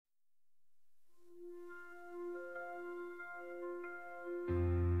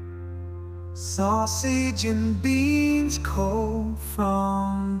Sausage and beans cold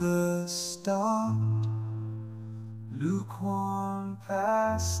from the start. Lukewarm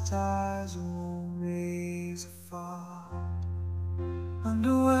pasties always afar.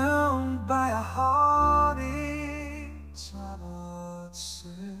 Underwhelmed by a heart it's not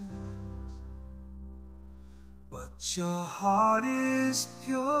served. But your heart is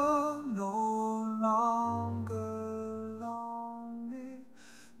pure, no longer lonely.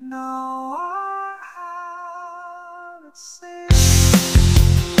 Now I have it said.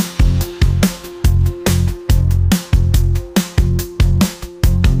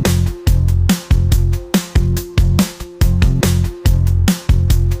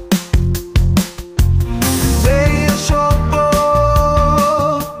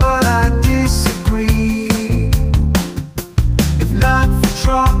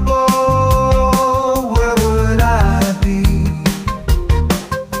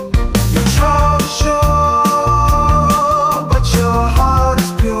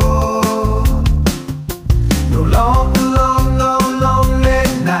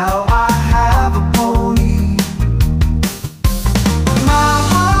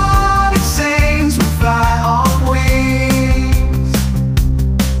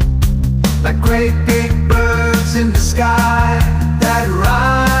 Great big birds in the sky, that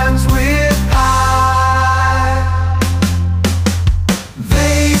rhymes with pie.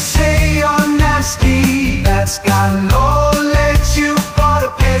 They say you're nasty, that's got no legs. You bought a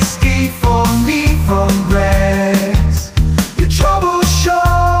pesky for me from Rex. Your trouble's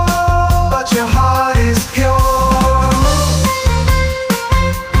sure, but your heart is pure.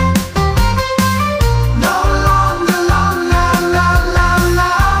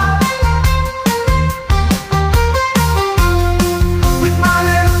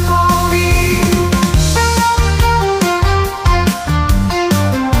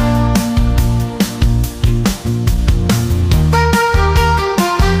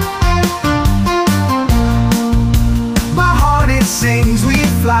 Sings, we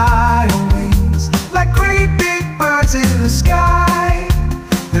fly always like great big birds in the sky.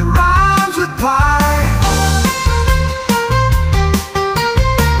 It rhymes with pie.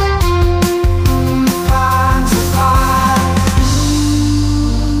 Rhymes with pie.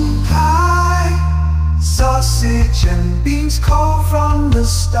 Pie, sausage and beans cold from the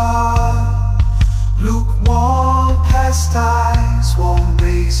start. Lukewarm pasties won't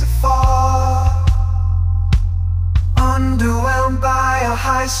raise a far. Underwhelmed by a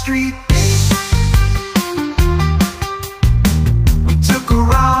high street date. We took a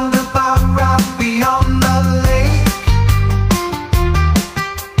roundabout route beyond the lake.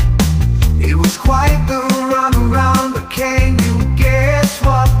 It was quite the runaround, but can you guess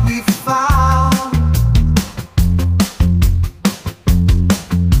what we found?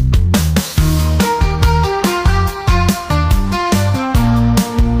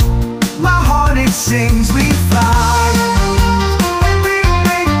 My heart it sings, we fly.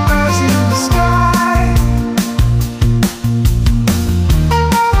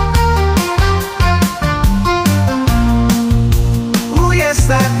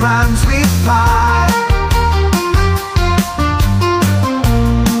 That rhymes with pie.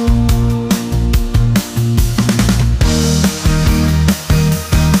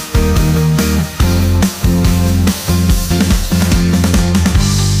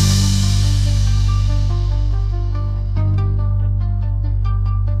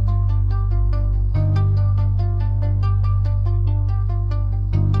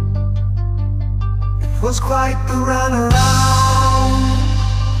 It was quite the runaround,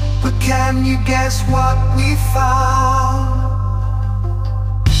 but can you guess what we found?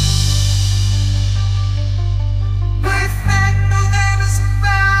 We think the name is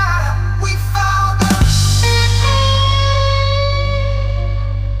fair. We found it.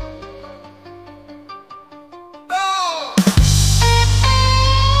 Oh!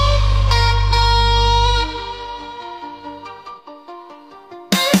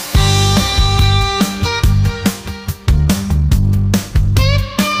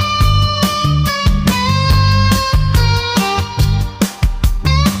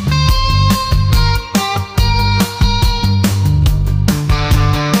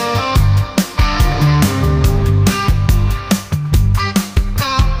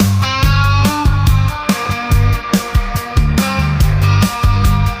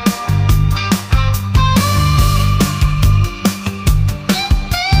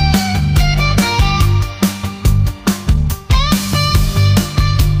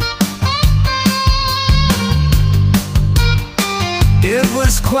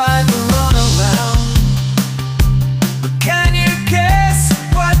 Quite the runaround, but can you guess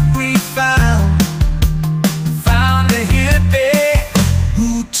what we found?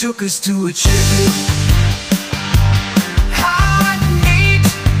 raucous to a chicken.